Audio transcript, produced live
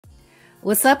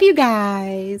What's up, you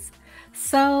guys?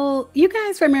 So, you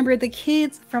guys remember the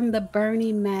kids from the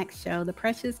Bernie Mac show, the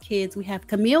Precious Kids? We have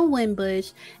Camille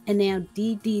Winbush and now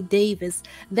Dee Dee Davis.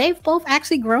 They've both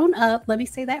actually grown up. Let me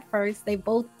say that first. They've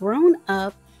both grown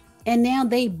up and now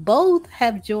they both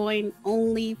have joined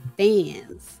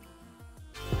OnlyFans.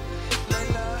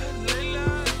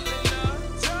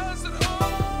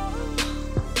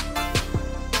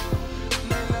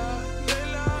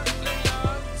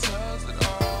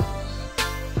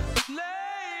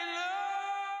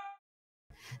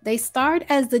 They starred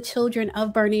as the children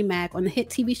of Bernie Mac on the hit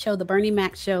TV show, The Bernie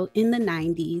Mac Show, in the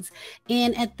 90s.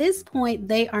 And at this point,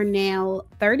 they are now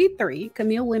 33.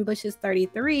 Camille Winbush is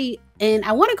 33. And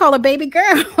I want to call her Baby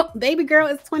Girl. Baby Girl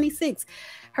is 26.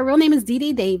 Her real name is Dee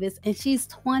Dee Davis, and she's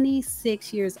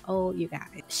 26 years old, you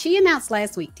guys. She announced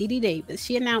last week, Dee Dee Davis,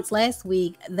 she announced last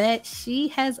week that she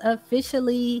has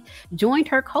officially joined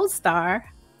her co-star,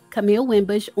 Camille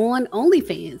Winbush, on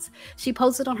OnlyFans. She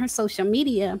posted on her social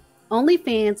media,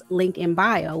 OnlyFans link in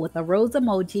bio, with a rose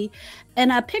emoji and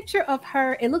a picture of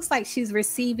her. It looks like she's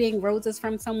receiving roses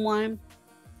from someone.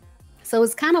 So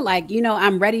it's kind of like,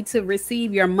 I'm ready to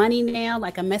receive your money now,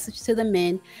 like a message to the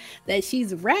men that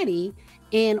she's ready.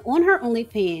 And on her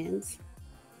OnlyFans,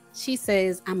 she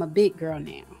says, "I'm a big girl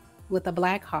now," with a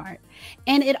black heart.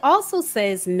 And it also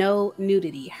says no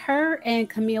nudity. Her and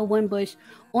Camille Winbush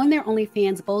on their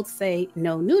OnlyFans both say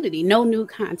no nudity, no nude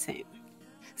content.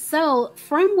 So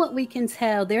from what we can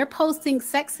tell, they're posting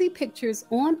sexy pictures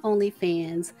on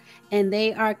OnlyFans and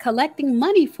they are collecting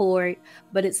money for it,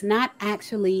 but it's not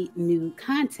actually nude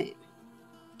content.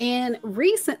 And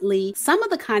recently, some of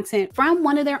the content from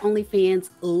one of their OnlyFans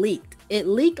leaked. It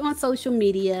leaked on social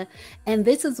media, and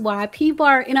this is why people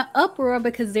are in an uproar,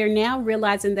 because they're now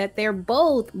realizing that they're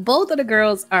both of the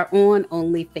girls are on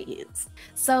OnlyFans.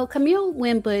 So Camille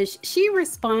Winbush, she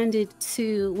responded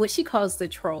to what she calls the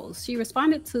trolls. She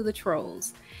responded to the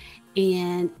trolls,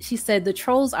 and she said, "The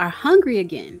trolls are hungry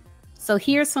again. So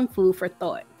here's some food for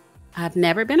thought. I've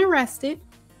never been arrested,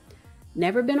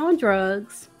 never been on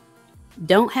drugs,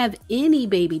 don't have any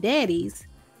baby daddies,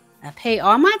 I pay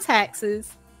all my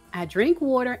taxes, I drink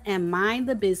water and mind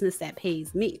the business that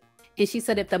pays me." And she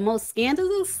said, "If the most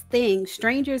scandalous thing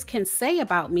strangers can say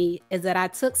about me is that I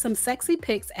took some sexy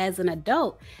pics as an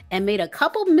adult and made a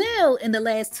couple mil in the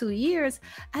last 2 years,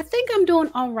 I think I'm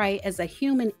doing all right as a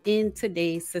human in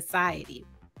today's society."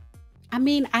 I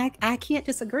mean, I can't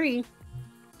disagree.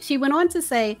 She went on to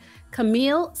say,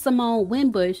 "Camille Simone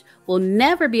Winbush will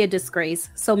never be a disgrace,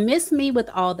 so miss me with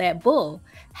all that bull.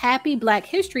 Happy Black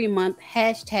History Month,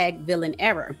 #villain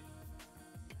error."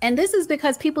 And this is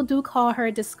because people do call her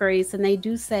a disgrace, and they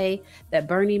do say that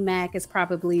Bernie Mac is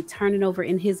probably turning over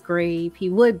in his grave. He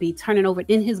would be turning over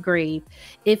in his grave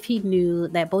if he knew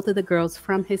that both of the girls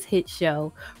from his hit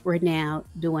show were now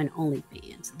doing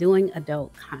OnlyFans, doing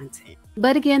adult content.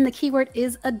 But again, the keyword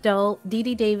is adult. Dee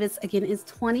Dee Davis, again, is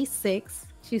 26.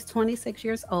 She's 26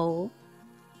 years old.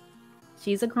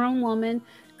 She's a grown woman.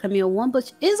 Camille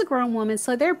Winbush is a grown woman.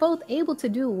 So they're both able to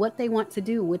do what they want to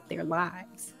do with their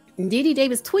lives. Dee Dee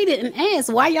Davis tweeted and asked,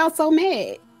 "Why y'all so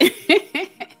mad?"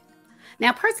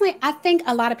 Now, personally, I think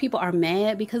a lot of people are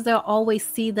mad because they'll always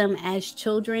see them as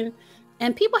children.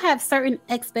 And people have certain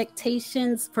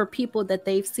expectations for people that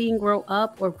they've seen grow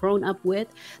up or grown up with.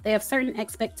 They have certain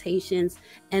expectations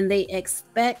and they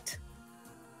expect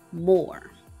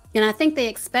more. And I think they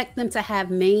expect them to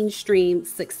have mainstream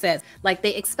success. Like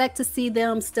they expect to see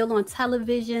them still on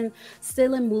television,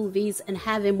 still in movies, and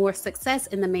having more success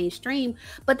in the mainstream.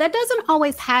 But that doesn't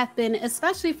always happen,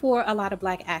 especially for a lot of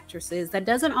Black actresses. That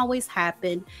doesn't always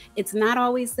happen. It's not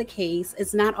always the case.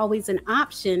 It's not always an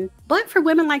option. But for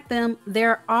women like them,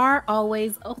 there are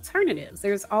always alternatives.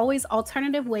 There's always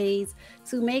alternative ways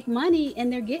to make money,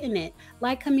 and they're getting it.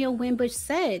 Like Camille Winbush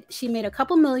said, she made a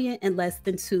couple million in less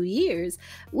than 2 years,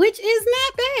 which is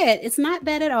not bad. It's not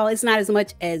bad at all. It's not as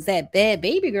much as that bad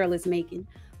Baby Girl is making,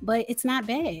 but it's not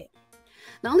bad.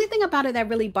 The only thing about it that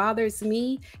really bothers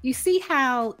me, you see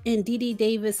how in Dee Dee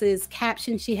Davis's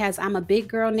caption she has, "I'm a big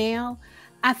girl now."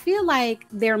 I feel like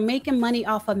they're making money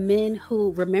off of men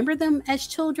who remember them as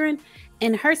children.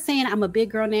 And her saying, "I'm a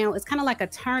big girl now," is kind of like a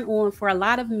turn on for a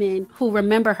lot of men who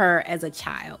remember her as a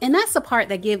child. And that's the part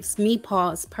that gives me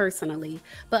pause personally.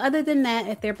 But other than that,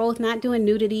 if they're both not doing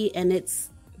nudity and it's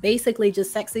basically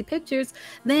just sexy pictures,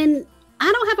 then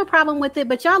I don't have a problem with it.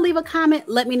 But y'all leave a comment.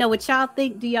 Let me know what y'all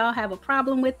think. Do y'all have a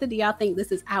problem with it? Do y'all think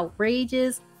this is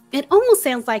outrageous? it almost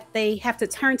sounds like they have to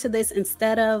turn to this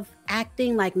instead of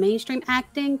acting, like mainstream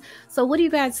acting. So what do you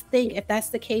guys think if that's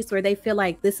the case, where they feel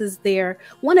like this is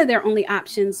one of their only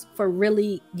options for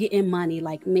really getting money,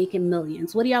 like making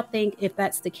millions? What do y'all think if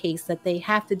that's the case, that they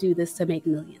have to do this to make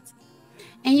millions?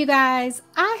 And you guys,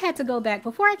 I had to go back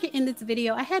before I could end this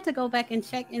video. I had to go back and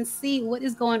check and see what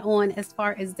is going on as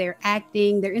far as their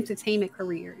acting, their entertainment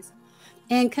careers.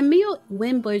 And Camille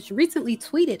Winbush recently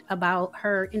tweeted about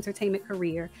her entertainment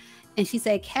career. And she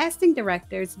said, casting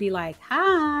directors be like,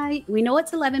 hi, we know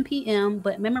it's 11 p.m.,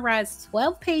 but memorize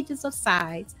 12 pages of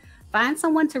sides, find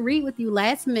someone to read with you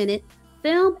last minute,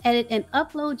 film, edit, and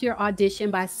upload your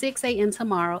audition by 6 a.m.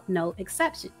 tomorrow, no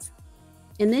exceptions.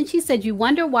 And then she said, you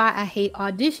wonder why I hate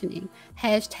auditioning,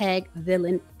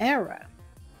 #villain era.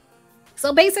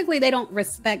 So basically, they don't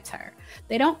respect her.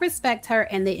 They don't respect her,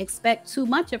 and they expect too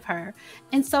much of her.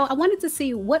 And so I wanted to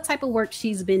see what type of work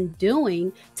she's been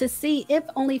doing to see if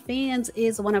OnlyFans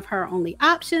is one of her only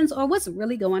options or what's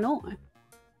really going on.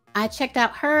 I checked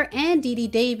out her and Dee Dee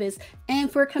Davis,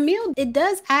 and for Camille, it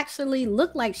does actually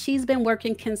look like she's been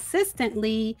working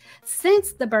consistently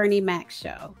since the Bernie Mac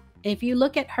show. If you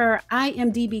look at her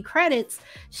IMDb credits,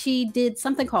 she did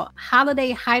something called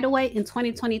Holiday Hideaway in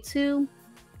 2022,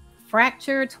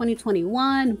 Fracture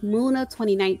 2021, Muna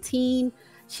 2019.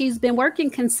 She's been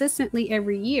working consistently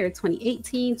every year,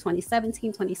 2018,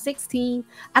 2017, 2016.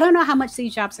 I don't know how much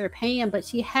these jobs are paying, but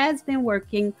she has been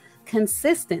working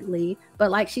consistently. But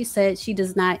like she said, she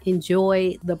does not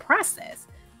enjoy the process.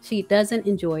 She doesn't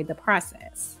enjoy the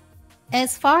process.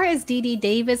 As far as Dee Dee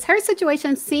Davis, her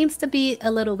situation seems to be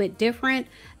a little bit different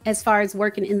as far as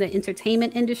working in the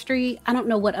entertainment industry. I don't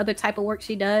know what other type of work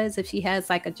she does, if she has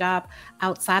like a job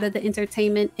outside of the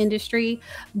entertainment industry.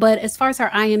 But as far as her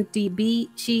IMDb,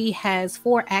 she has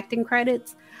 4 acting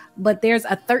credits, but there's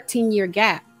a 13-year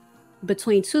gap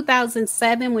between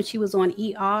 2007 when she was on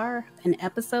ER, an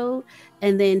episode,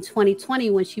 and then 2020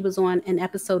 when she was on an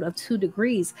episode of 2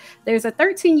 Degrees. There's a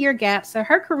 13-year gap, so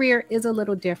her career is a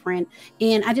little different.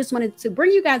 And I just wanted to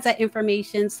bring you guys that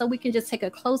information so we can just take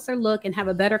a closer look and have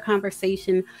a better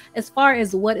conversation as far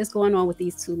as what is going on with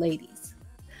these 2 ladies.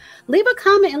 Leave a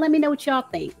comment and let me know what y'all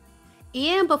think.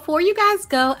 And before you guys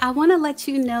go, I want to let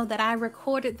you know that I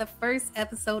recorded the first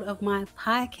episode of my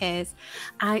podcast.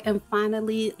 I am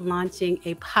finally launching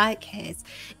a podcast.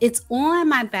 It's on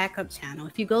my backup channel.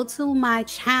 If you go to my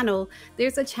channel,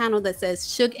 there's a channel that says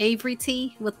Suge Avery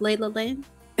Tea with Layla Lynn.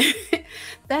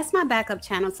 That's my backup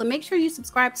channel. So make sure you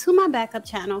subscribe to my backup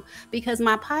channel because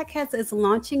my podcast is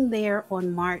launching there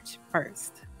on March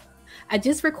 1st. I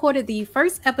just recorded the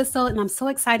first episode and I'm so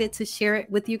excited to share it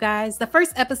with you guys. The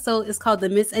first episode is called The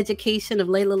Miseducation of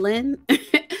Layla Lynn.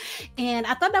 And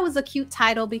I thought that was a cute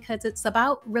title because it's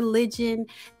about religion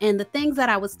and the things that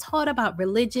I was taught about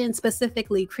religion,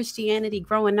 specifically Christianity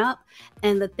growing up,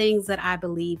 and the things that I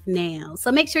believe now.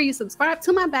 So make sure you subscribe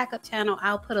to my backup channel.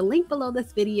 I'll put a link below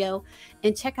this video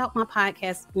and check out my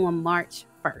podcast on March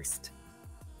 1st.